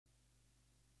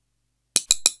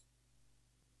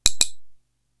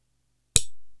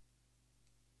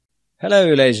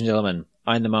Hello, ladies and gentlemen.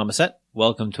 I'm the Marmoset.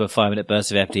 Welcome to a 5-minute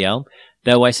burst of FTL.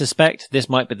 Though I suspect this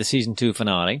might be the Season 2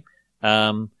 finale.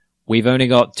 We've only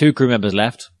got 2 crew members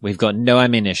left. We've got no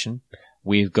ammunition.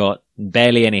 We've got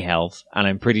barely any health. And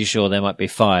I'm pretty sure there might be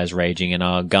fires raging in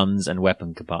our guns and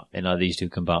weapon these 2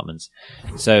 compartments.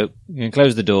 So, you can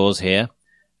close the doors here.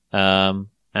 And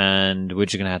we're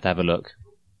just going to have a look.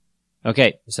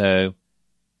 Okay, so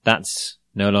that's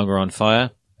no longer on fire.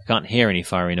 I can't hear any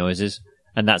fiery noises.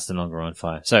 And that's no longer on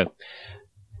fire. So,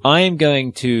 I am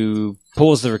going to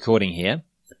pause the recording here,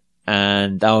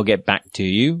 and I'll get back to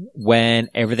you when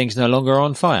everything's no longer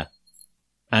on fire.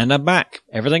 And I'm back.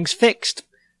 Everything's fixed.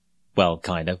 Well,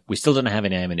 kind of. We still don't have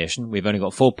any ammunition. We've only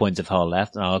got 4 points of hull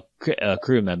left, and our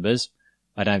crew members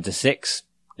are down to 6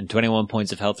 and 21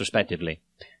 points of health respectively.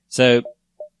 So,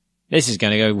 this is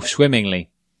going to go swimmingly.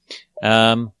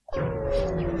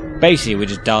 Basically, we're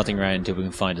just darting around until we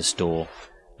can find a store.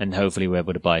 And hopefully we're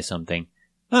able to buy something.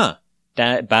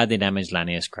 Badly damaged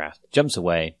Lanius craft. Jumps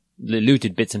away.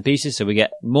 Looted bits and pieces, so we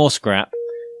get more scrap.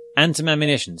 And some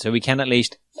ammunition, so we can at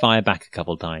least fire back a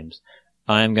couple times.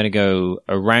 I am going to go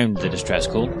around the distress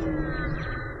call.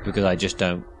 Because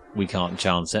we can't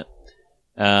chance it.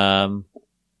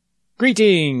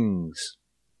 Greetings!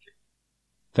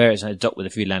 Ferrets had docked with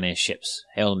a few Lanius ships.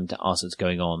 Hail them to ask what's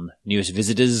going on. Newest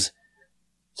visitors.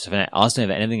 So ask them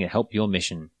if anything to help your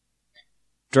mission.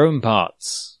 Drone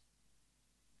parts.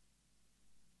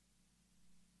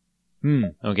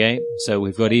 Okay, so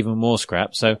we've got even more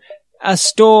scrap. So, a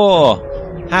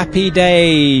store! Happy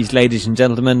days, ladies and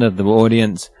gentlemen of the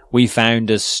audience. We found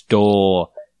a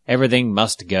store. Everything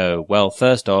must go. Well,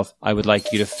 first off, I would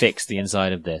like you to fix the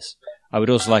inside of this. I would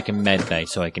also like a med bay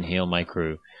so I can heal my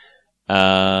crew.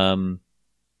 Advanced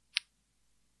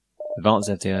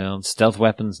FTL, stealth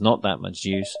weapons, not that much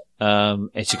use.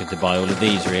 It's just good to buy all of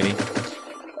these, really.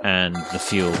 And the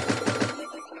fuel.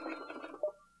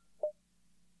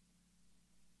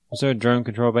 Was there a drone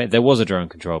control bay? There was a drone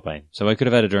control bay. So I could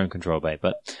have had a drone control bay.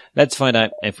 But let's find out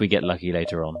if we get lucky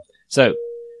later on. So,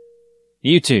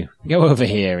 you two, go over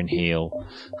here and heal.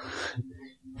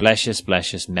 Bless us,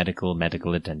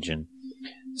 medical attention.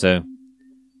 So,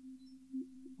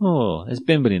 there's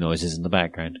bimbly noises in the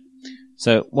background.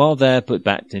 So, while they're put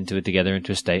back together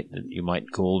into a state that you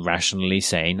might call rationally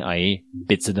sane, i.e.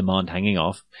 bits of demand hanging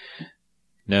off.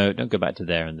 No, don't go back to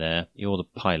there and there. You're the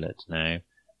pilot now,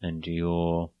 and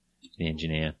you're the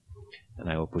engineer.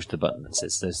 And I will push the button that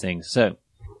says those things. So,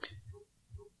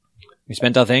 we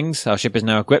spent our things. Our ship is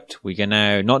now equipped. We can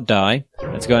now not die.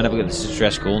 Let's go and have a look at the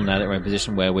distress call now that we're in a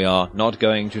position where we are not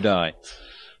going to die.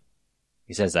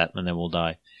 He says that, and then we'll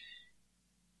die.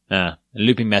 A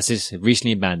looping message,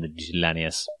 recently abandoned due to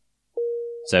Lanius.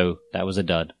 So, that was a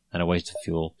dud, and a waste of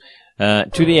fuel. To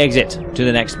the exit, to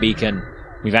the next beacon.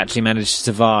 We've actually managed to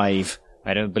survive.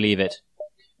 I don't believe it.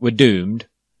 We're doomed.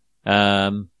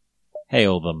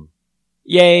 Hail them.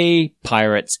 Yay,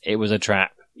 pirates, it was a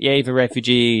trap. Yay for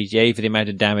refugees, yay for the amount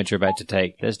of damage we're about to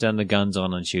take. Let's turn the guns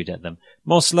on and shoot at them.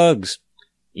 More slugs.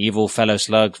 Evil fellow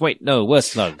slugs. Wait, no,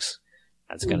 worse slugs.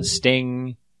 That's gonna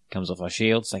sting. Comes off our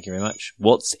shields, thank you very much.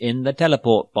 What's in the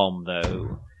teleport bomb,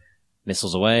 though?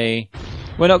 Missiles away.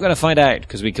 We're not going to find out,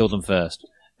 because we killed them first.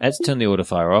 Let's turn the auto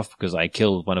fire off, because I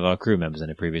killed one of our crew members in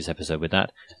a previous episode with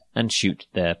that, and shoot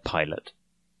their pilot.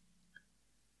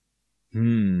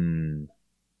 See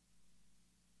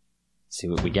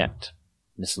what we get.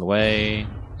 Missile away.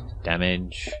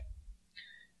 Damage.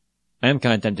 I am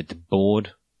kind of tempted to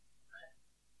board.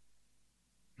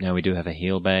 Now we do have a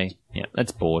heal bay. Yeah,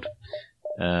 let's board.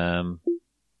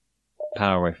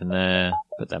 Power away from there,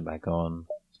 put that back on,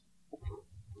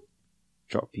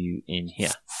 drop you in here.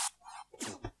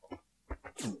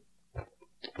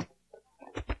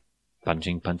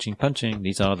 Punching.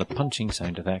 These are the punching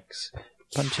sound effects.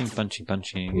 Punching.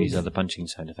 These are the punching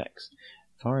sound effects.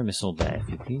 Fire a missile there, if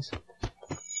you please.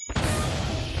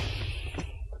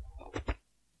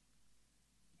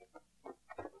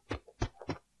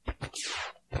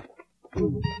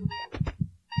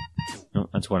 Oh,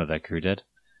 that's one of their crew dead.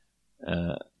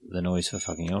 The noise for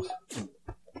fucking off.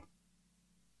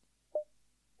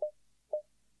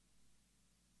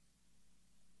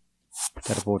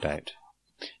 Teleport out.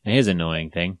 Now here's an annoying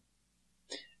thing.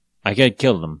 I could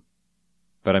kill them,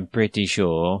 but I'm pretty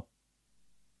sure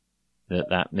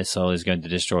that missile is going to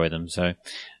destroy them, so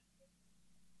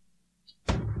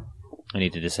I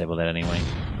need to disable that anyway.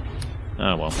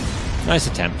 Oh well. Nice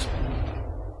attempt.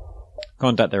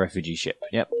 Contact the refugee ship.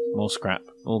 Yep, more scrap.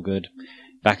 All good.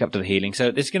 Back up to the healing. So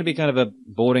this is going to be kind of a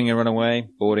boarding and run away,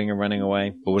 boarding and running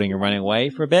away, boarding and running away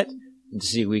for a bit. And to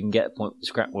see if we can get a point with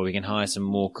scrap where we can hire some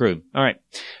more crew. Alright.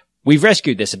 We've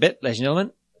rescued this a bit, ladies and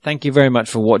gentlemen. thank you very much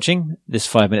for watching this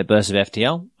 5-minute burst of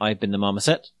FTL. I've been the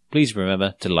Marmoset. Please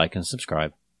remember to like and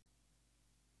subscribe.